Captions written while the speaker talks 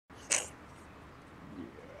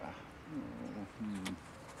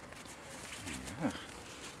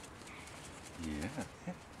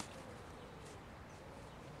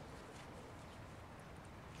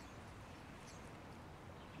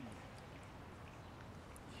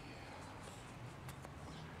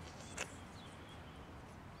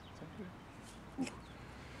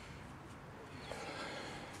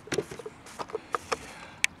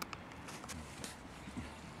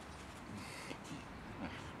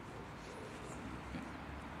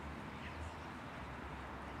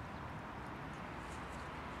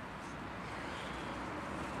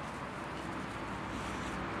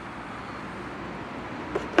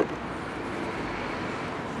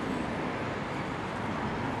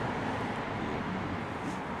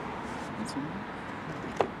some more?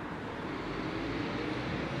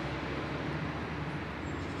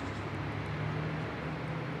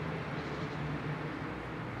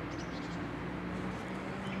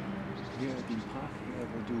 Her er din park her,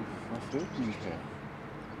 hvor du var fledgling her.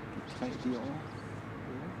 Du 3 de år.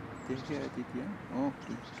 Ja. Det her er dit hjem.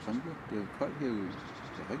 Du trømper. Det er jo koldt herude.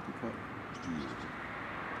 Det er rigtig koldt. Det er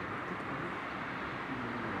rigtig koldt.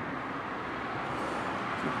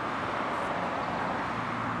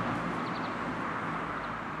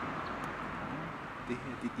 Det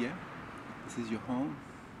her er dit hjem. This is your home.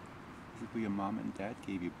 This is where your mom and dad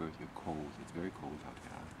gave you birth. You're cold. It's very cold out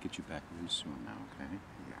here. I'll get you back real soon now, okay?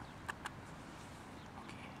 Yeah.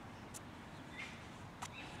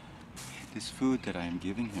 This food that I am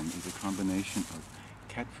giving him is a combination of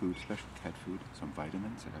cat food, special cat food, some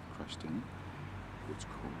vitamins that I've crushed in. It's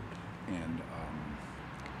cold. And,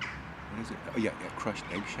 what is it? Oh yeah, crushed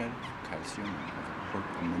eggshell, calcium,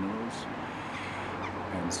 and minerals.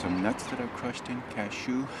 And some nuts that I've crushed in,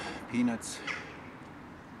 cashew, peanuts.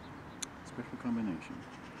 Special combination.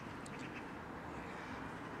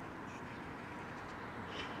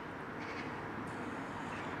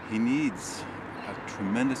 He needs a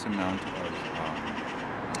tremendous amount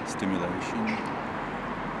of stimulation,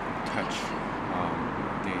 touch.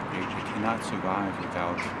 They cannot survive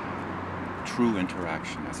without true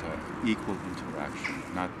interaction, as an equal interaction,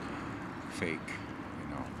 not fake. You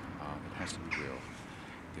know, it has to be real.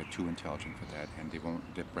 They're too intelligent for that, and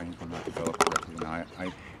their brains will not develop correctly. And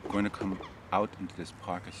I'm going to come out into this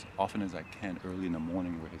park as often as I can early in the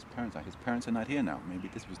morning where his parents are. His parents are not here now. Maybe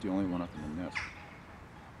this was the only one up in the nest.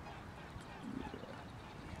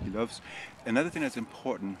 He loves. Another thing that's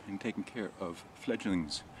important in taking care of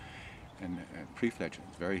fledglings and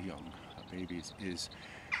pre-fledglings, very young babies, is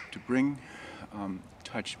to bring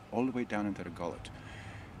touch all the way down into the gullet.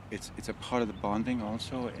 It's a part of the bonding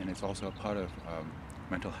also, and it's also a part of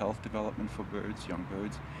mental health development for birds, young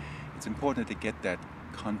birds. It's important to get that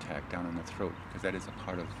contact down in the throat, because that is a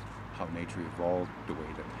part of how nature evolved the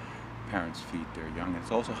way that parents feed their young.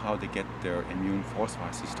 It's also how they get their immune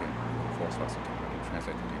system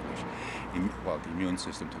translate into English. Well, the immune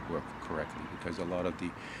system to work correctly, because a lot of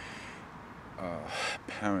the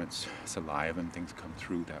parents' saliva and things come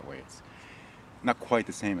through that way. It's not quite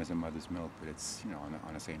the same as a mother's milk, but it's, you know,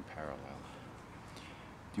 on the same parallel.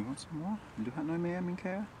 Do you want some more? Vil du have noget mere, min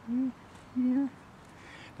kære? Yeah.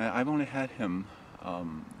 Now, I've only had him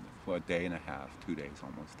for a day and a half, 2 days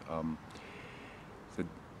almost. So,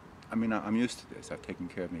 I mean, I'm used to this. I've taken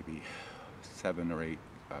care of maybe 7 or 8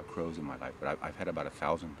 crows in my life, but I've had about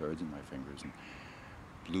 1,000 birds in my fingers, and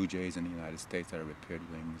blue jays in the United States that are repaired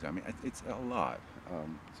wings. I mean, it's a lot.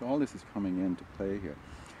 So all this is coming into play here.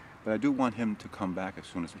 But I do want him to come back as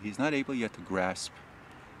soon as he's not able yet to grasp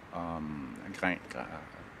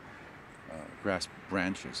grasp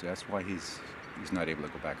branches. That's why he's not able to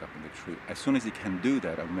go back up in the tree. As soon as he can do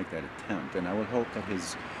that, I'll make that attempt, and I will hope that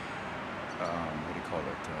his what do you call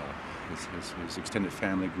it? His extended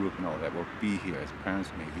family group and all that will be here. His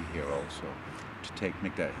parents may be here also to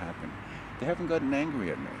make that happen. They haven't gotten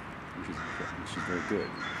angry at me, which is very good.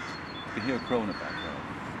 You can hear a crow in the background.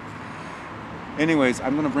 Anyways,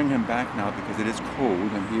 I'm going to bring him back now because it is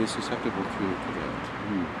cold and he is susceptible to that.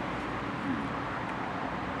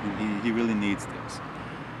 He really needs this.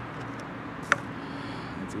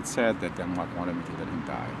 It's sad that Denmark wanted me to let him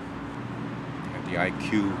die. He had the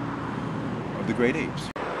IQ of the great apes.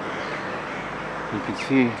 You can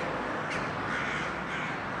see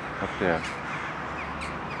up there,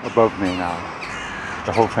 above me now,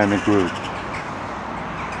 the whole family group.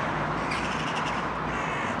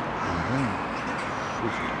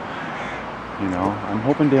 You know, I'm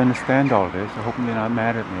hoping they understand all this. I'm hoping they're not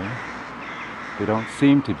mad at me. They don't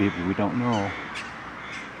seem to be, but we don't know.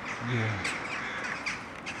 Yeah.